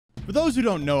For those who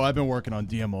don't know, I've been working on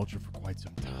DM Ultra for quite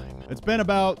some time. It's been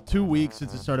about 2 weeks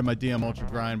since I started my DM Ultra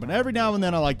grind, but every now and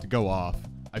then I like to go off.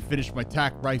 I finished my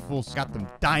tac rifles, got them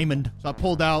diamond, so I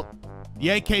pulled out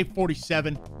the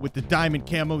AK-47 with the diamond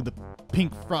camo, the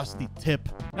pink frosty tip.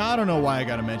 Now, I don't know why I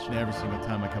gotta mention it every single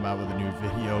time I come out with a new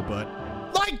video, but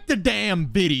like the damn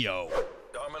video.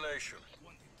 Domination.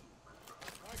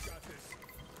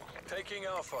 Taking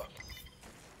Alpha.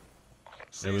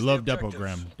 Yeah, we love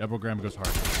Depogram. Depogram goes hard.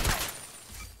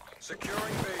 Securing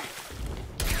B.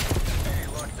 A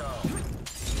locked down.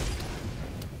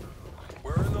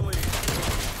 We're in the lead.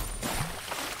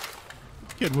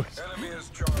 Kid was Enemy is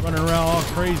charged. running around all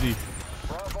crazy.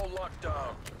 Bravo locked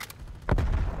down.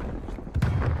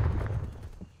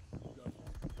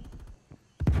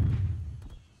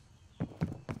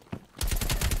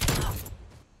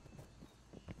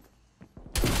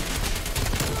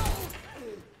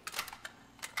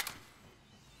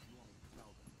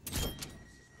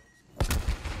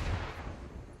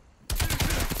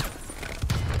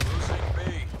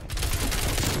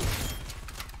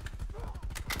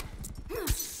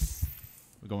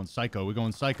 Going psycho. We're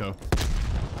going psycho.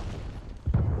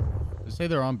 They say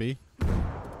they're on B.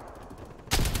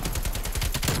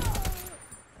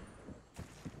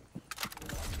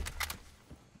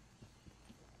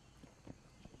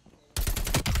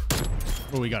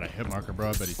 Oh, we got a hit marker,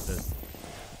 bro. I bet he's pissed.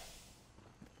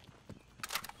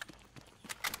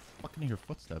 Fucking hear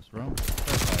footsteps, bro.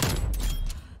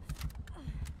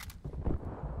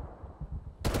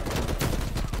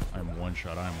 I'm one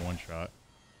shot. I'm one shot.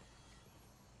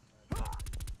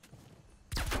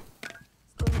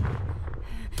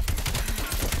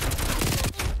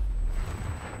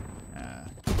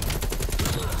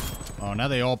 Oh, now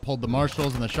they all pulled the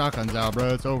marshals and the shotguns out,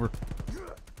 bro. It's over.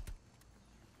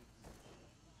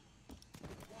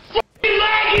 You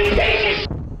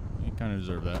kind of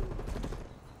deserve that.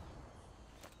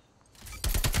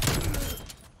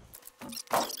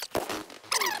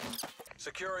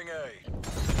 Securing A.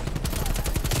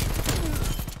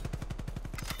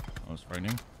 That was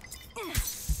frightening.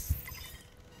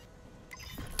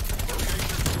 Location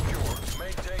secure.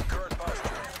 Maintain current posture.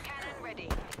 Cannon ready.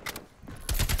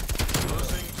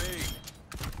 Losing B.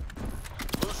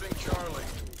 Losing Charlie.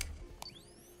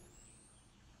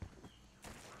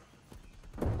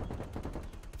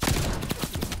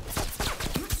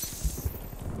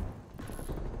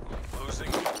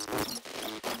 Losing.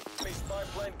 Enemy spy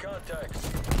plane contacts.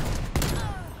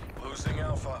 Losing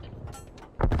Alpha.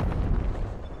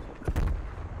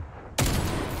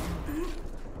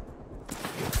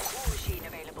 War machine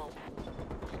available.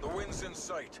 The wind's in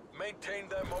sight. Maintain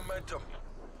that momentum.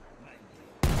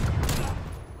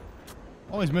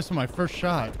 Always missing my first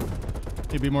shot. Need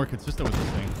to be more consistent with this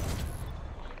thing.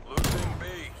 Losing B.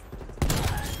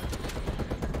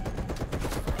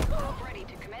 Ready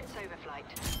to commence overflight.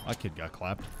 That kid got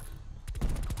clapped.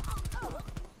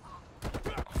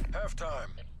 Halftime.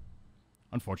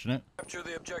 Unfortunate. Capture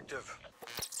the objective.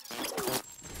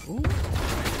 Ooh. Move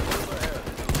ahead.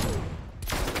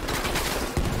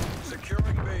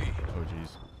 Securing B. Oh,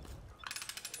 jeez.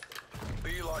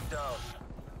 B locked down.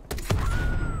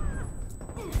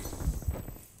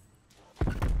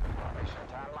 Mission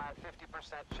timeline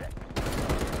 50% check.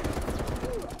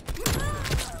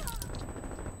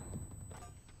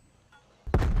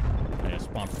 Yeah,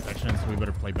 spawn protection, so we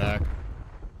better play back.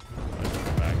 Let's go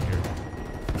back here.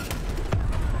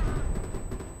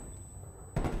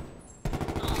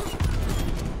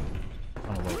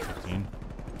 On a low 15.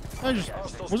 We'll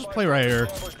just play right here.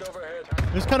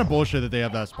 It's kind of bullshit that they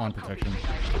have that spawn protection.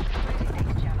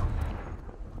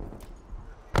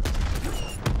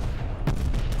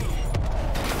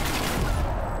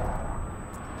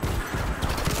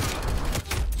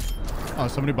 Oh,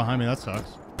 somebody behind me. That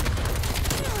sucks.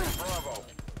 Bravo.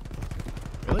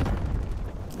 Really?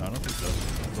 No, I don't think so.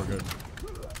 We're good.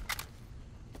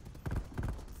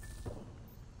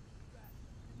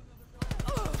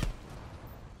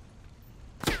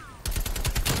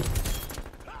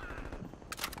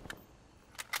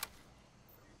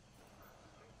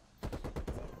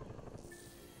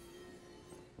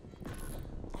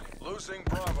 Losing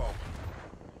Bravo.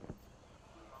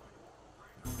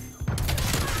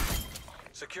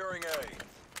 Securing A.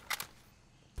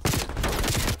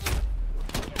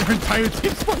 Our entire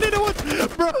team spawned into one.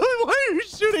 Bro, why are you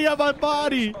shooting at my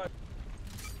body?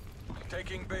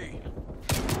 Taking B.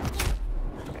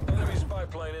 Enemy spy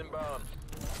plane inbound.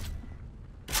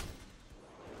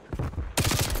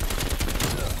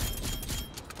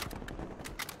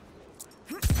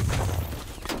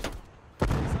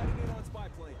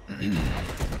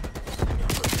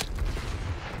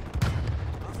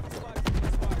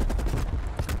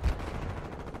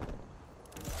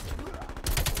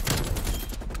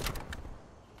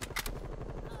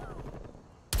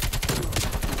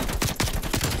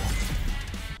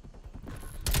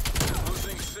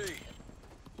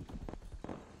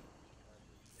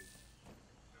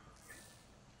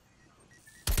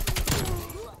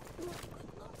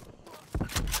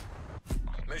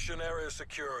 Mission area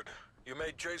secured. You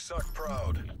made JSOC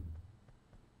proud.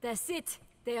 That's it.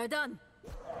 They are done.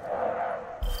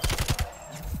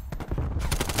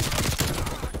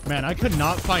 Man, I could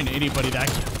not find anybody that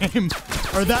game.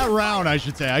 Or that round, I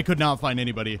should say. I could not find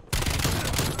anybody.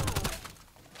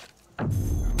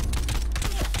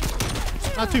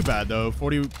 Not too bad, though.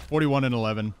 41 and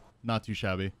 11. Not too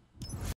shabby.